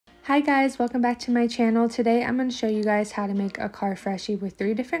Hi guys, welcome back to my channel. Today I'm going to show you guys how to make a car freshie with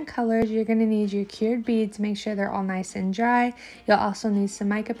 3 different colors. You're going to need your cured beads, make sure they're all nice and dry. You'll also need some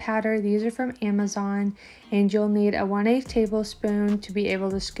mica powder. These are from Amazon. And you'll need a 1/8 tablespoon to be able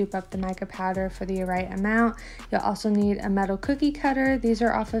to scoop up the mica powder for the right amount. You'll also need a metal cookie cutter. These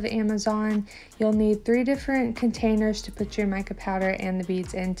are off of Amazon. You'll need 3 different containers to put your mica powder and the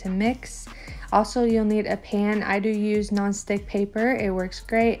beads in to mix. Also, you'll need a pan. I do use non-stick paper. It works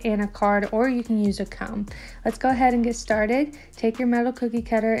great, and a card, or you can use a comb. Let's go ahead and get started. Take your metal cookie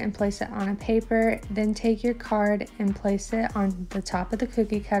cutter and place it on a paper. Then take your card and place it on the top of the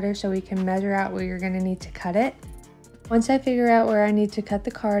cookie cutter so we can measure out where you're going to need to cut it. Once I figure out where I need to cut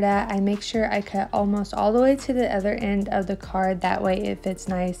the card at, I make sure I cut almost all the way to the other end of the card. That way it fits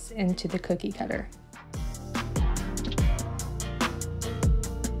nice into the cookie cutter.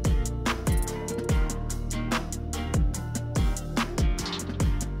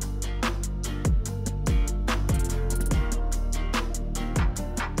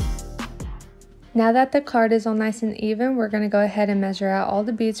 Now that the card is all nice and even, we're going to go ahead and measure out all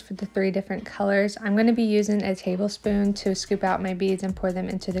the beads for the 3 different colors. I'm going to be using a tablespoon to scoop out my beads and pour them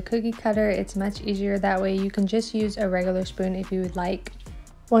into the cookie cutter. It's much easier that way. You can just use a regular spoon if you would like.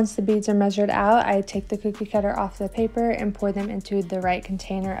 Once the beads are measured out, I take the cookie cutter off the paper and pour them into the right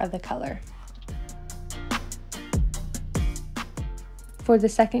container of the color. For the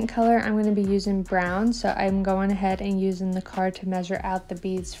second color, I'm going to be using brown, so I'm going ahead and using the card to measure out the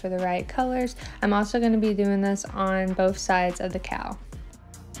beads for the right colors. I'm also going to be doing this on both sides of the cow.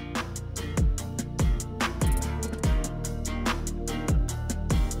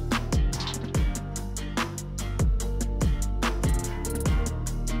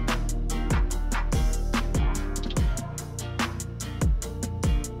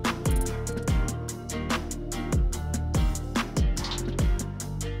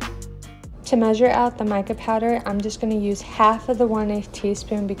 To measure out the mica powder, I'm just going to use half of the 1/8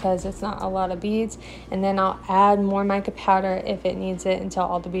 teaspoon because it's not a lot of beads, and then I'll add more mica powder if it needs it until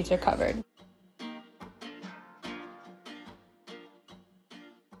all the beads are covered.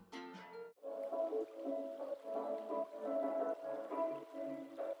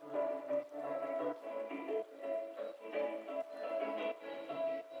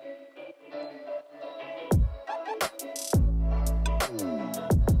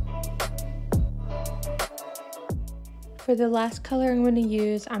 For the last color I'm going to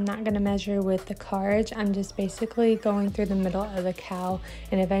use, I'm not going to measure with the cards. I'm just basically going through the middle of the cow,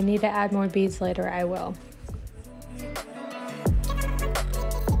 and if I need to add more beads later, I will.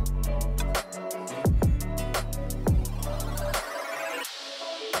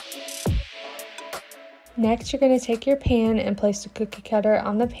 Next, you're going to take your pan and place the cookie cutter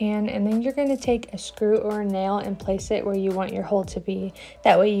on the pan, and then you're going to take a screw or a nail and place it where you want your hole to be.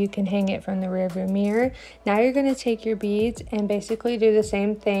 That way you can hang it from the rearview mirror. Now you're going to take your beads and basically do the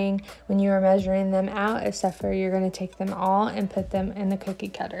same thing when you are measuring them out, except for you're going to take them all and put them in the cookie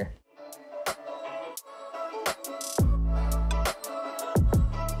cutter.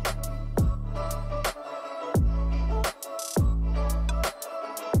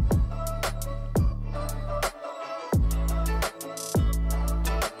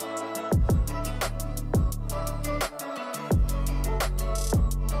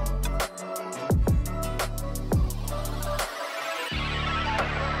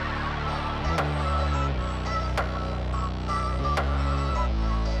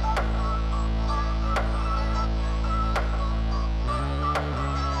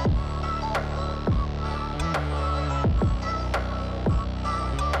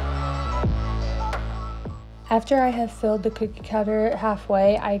 After I have filled the cookie cutter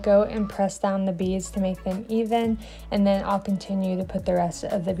halfway, I go and press down the beads to make them even, and then I'll continue to put the rest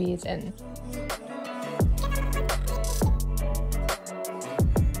of the beads in.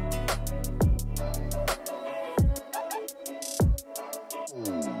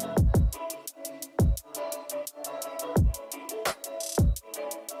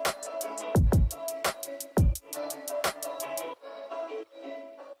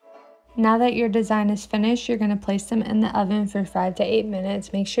 Now that your design is finished, you're going to place them in the oven for 5 to 8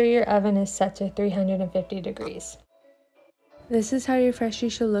 minutes. Make sure your oven is set to 350 degrees. This is how your freshie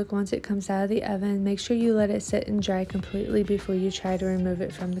should look once it comes out of the oven. Make sure you let it sit and dry completely before you try to remove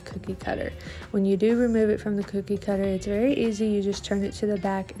it from the cookie cutter. When you do remove it from the cookie cutter, it's very easy. You just turn it to the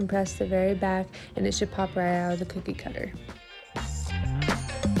back and press the very back, and it should pop right out of the cookie cutter.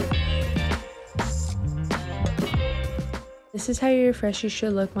 This is how your Freshie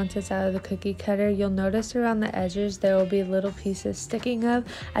should look once it's out of the cookie cutter. You'll notice around the edges there will be little pieces sticking up.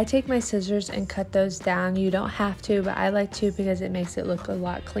 I take my scissors and cut those down. You don't have to, but I like to because it makes it look a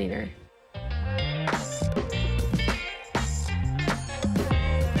lot cleaner.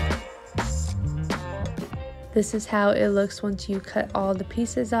 This is how it looks once you cut all the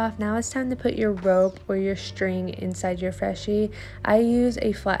pieces off. Now it's time to put your rope or your string inside your Freshie. I use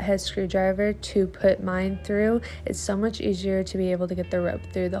a flathead screwdriver to put mine through. It's so much easier to be able to get the rope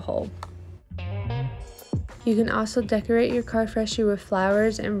through the hole. You can also decorate your car Freshie with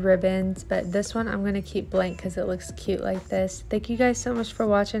flowers and ribbons, but this one I'm going to keep blank because it looks cute like this. Thank you guys so much for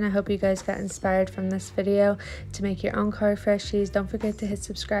watching. I hope you guys got inspired from this video to make your own car Freshies. Don't forget to hit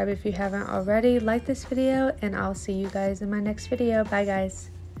subscribe if you haven't already. Like this video, and I'll see you guys in my next video. Bye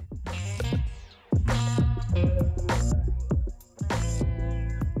guys.